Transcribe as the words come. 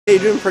You're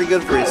doing pretty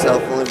good for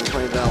yourself, only been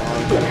playing that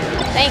long.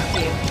 Thank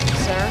you,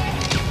 sir.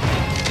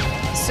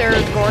 Sir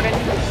Gordon.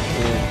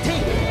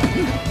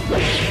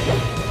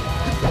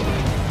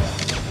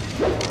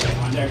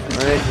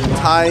 Alright,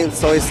 Thai and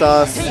soy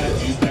sauce.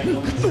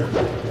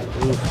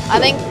 I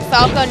think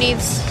Falco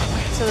needs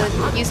to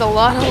use a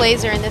lot of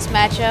laser in this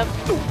matchup.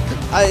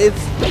 I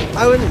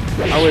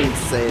wouldn't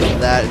say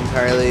that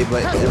entirely,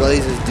 but the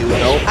lasers do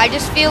help. I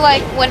just feel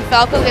like when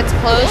Falco gets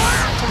close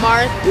to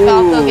Marth,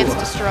 Falco gets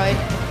destroyed.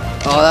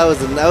 Oh, that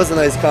was a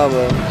nice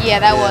combo. Yeah,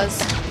 that was.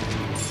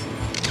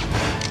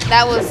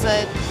 That was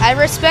I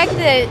respect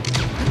the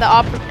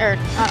not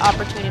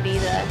opportunity.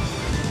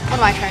 What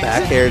am I trying to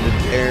say? Back air to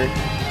air.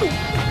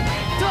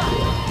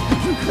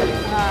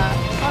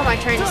 What am I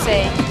trying to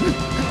say?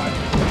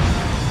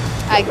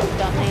 I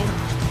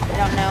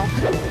don't know.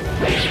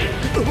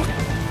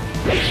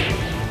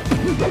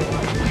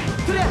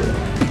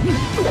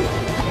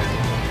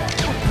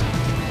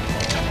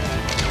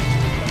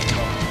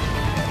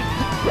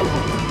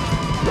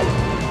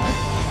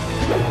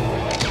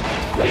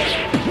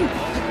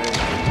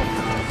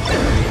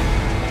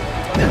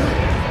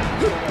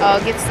 Oh,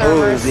 gets the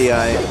reverse.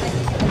 DI.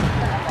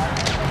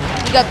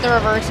 You got the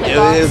reverse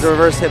hitbox. It was the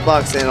reverse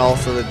hitbox and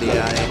also the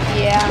DI.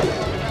 Yeah.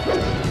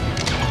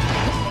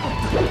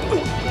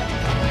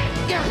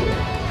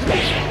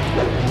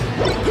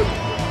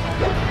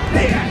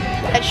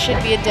 That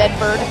should be a dead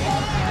bird.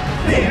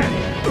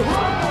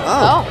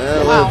 Oh,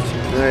 wow.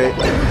 Right.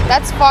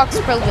 That's Fox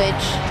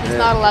privilege. He's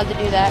not allowed to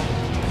do that.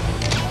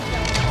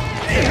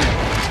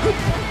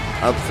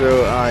 Up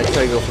throw. I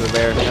try to go for the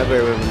bear. That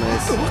bear would have been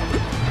nice.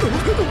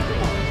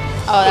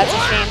 Oh, that's a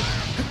shame.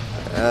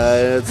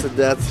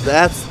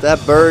 That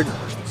bird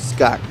just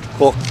got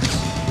hooked.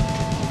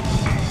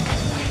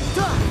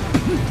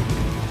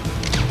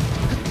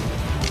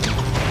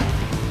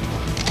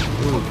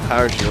 Ooh,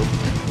 power shield.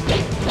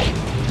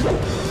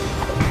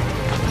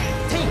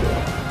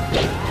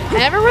 I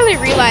never really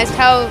realized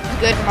how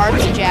good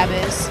Marth's jab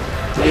is.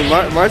 Dude,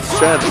 Marth's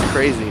jab is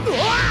crazy.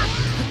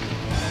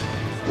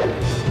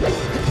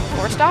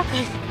 4-stock?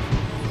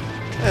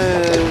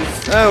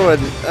 I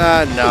wouldn't.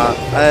 No.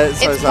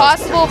 It's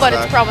possible, but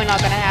it's probably not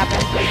going to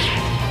happen.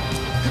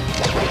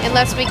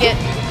 Unless we get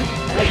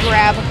a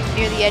grab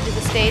near the edge of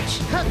the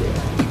stage.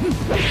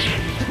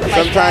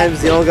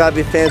 Sometimes you don't gotta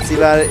be fancy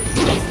about it.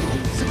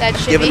 That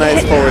should give a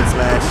nice forward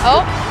smash.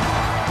 Oh,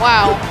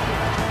 wow.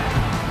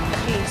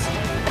 Jeez.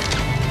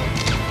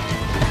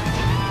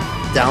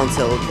 Down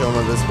tilt will kill him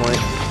at this point.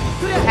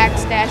 Hack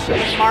stash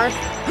with Marth.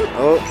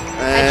 Oh,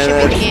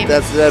 and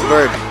that's the dead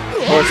bird.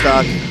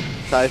 4-stock.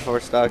 Tie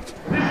 4-stock.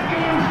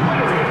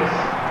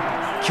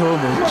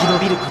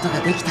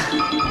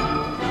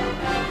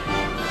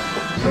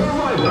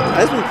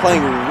 I've been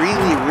playing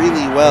really,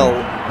 really well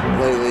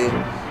lately.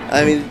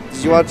 I mean,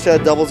 did you watch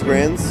Doubles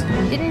Grands?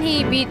 Didn't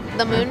he beat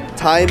the moon?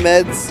 Thai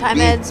Meds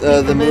beat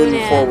the moon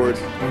forward.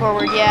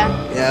 Forward, yeah.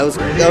 Yeah,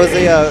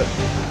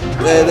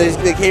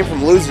 they came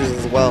from losers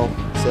as well.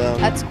 So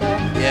that's cool.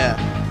 Yeah.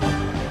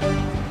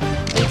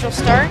 Neutral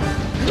start.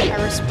 I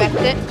respect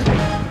it.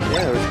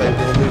 Yeah, I respect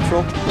the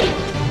neutral.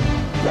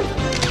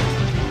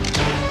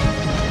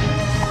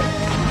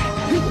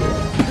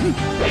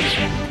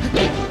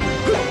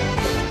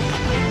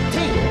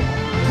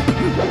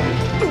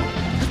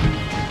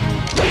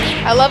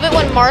 I love it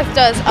when Marth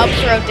does up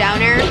throw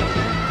down air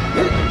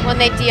when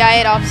they DI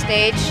it off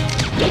stage.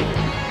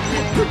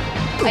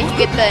 Like you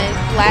get the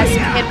last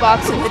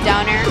hitbox of the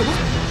down air.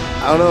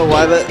 I don't know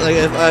why, but like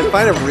I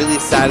find it really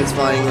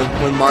satisfying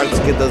when Marths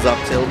get those up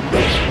tilt,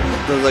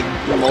 those like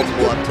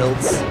multiple up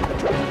tilts.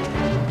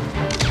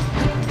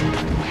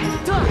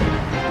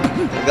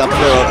 Like up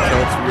throw up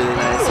tilt's really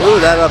nice. Ooh,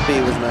 that up B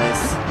was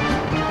nice.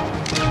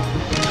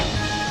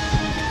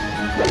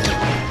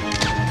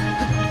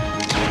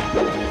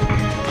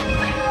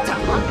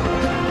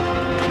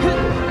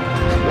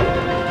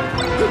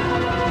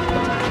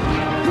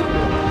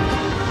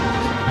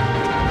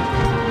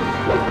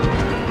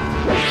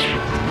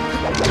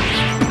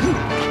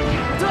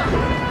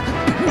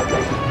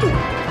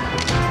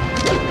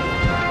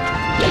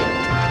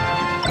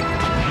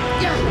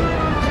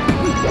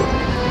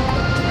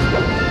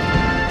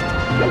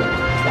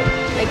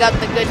 They got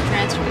the good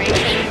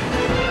transformation.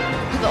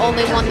 The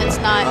only one that's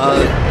not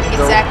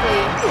exactly.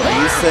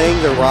 Are you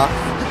saying the rock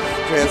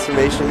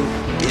transformation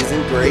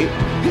isn't great?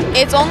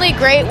 It's only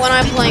great when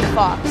I'm playing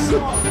Fox.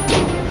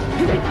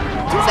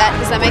 Does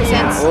that make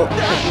sense? Oh,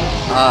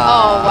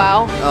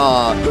 wow.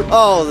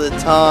 Oh, the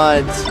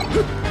taunt.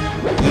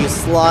 You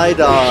sly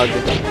dog.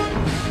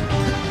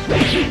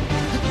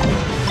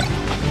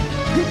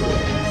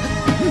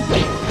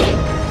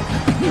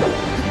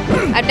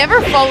 I've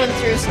never fallen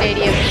through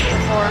Stadium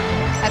before.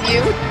 Have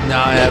you? No,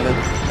 I haven't.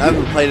 I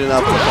haven't played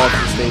enough to fall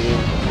through Stadium.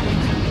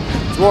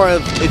 It's more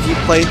of if you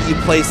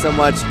play so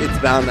much, it's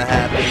bound to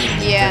happen.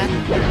 Yeah.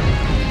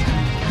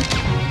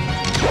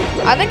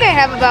 I think I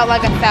have about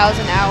like 1,000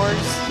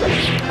 hours.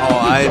 Oh,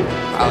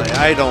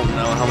 I don't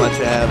know how much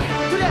I have.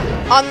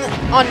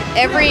 On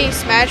every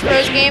Smash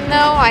Bros game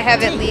though, I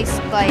have at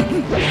least like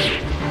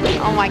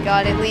Oh my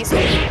god, at least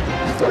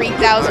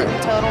 3,000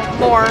 total.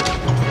 More.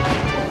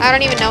 I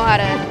don't even know how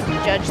to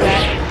judge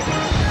that.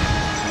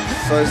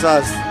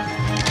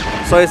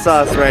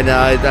 SoySaus right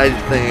now. I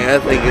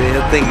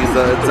think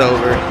it's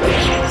over.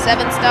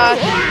 7-stock?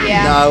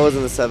 Yeah. No, it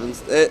wasn't a 7. It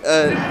was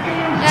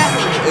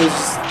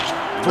just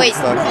Wait.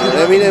 stock.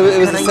 I mean, it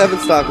was a 7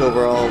 stock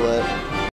overall, but.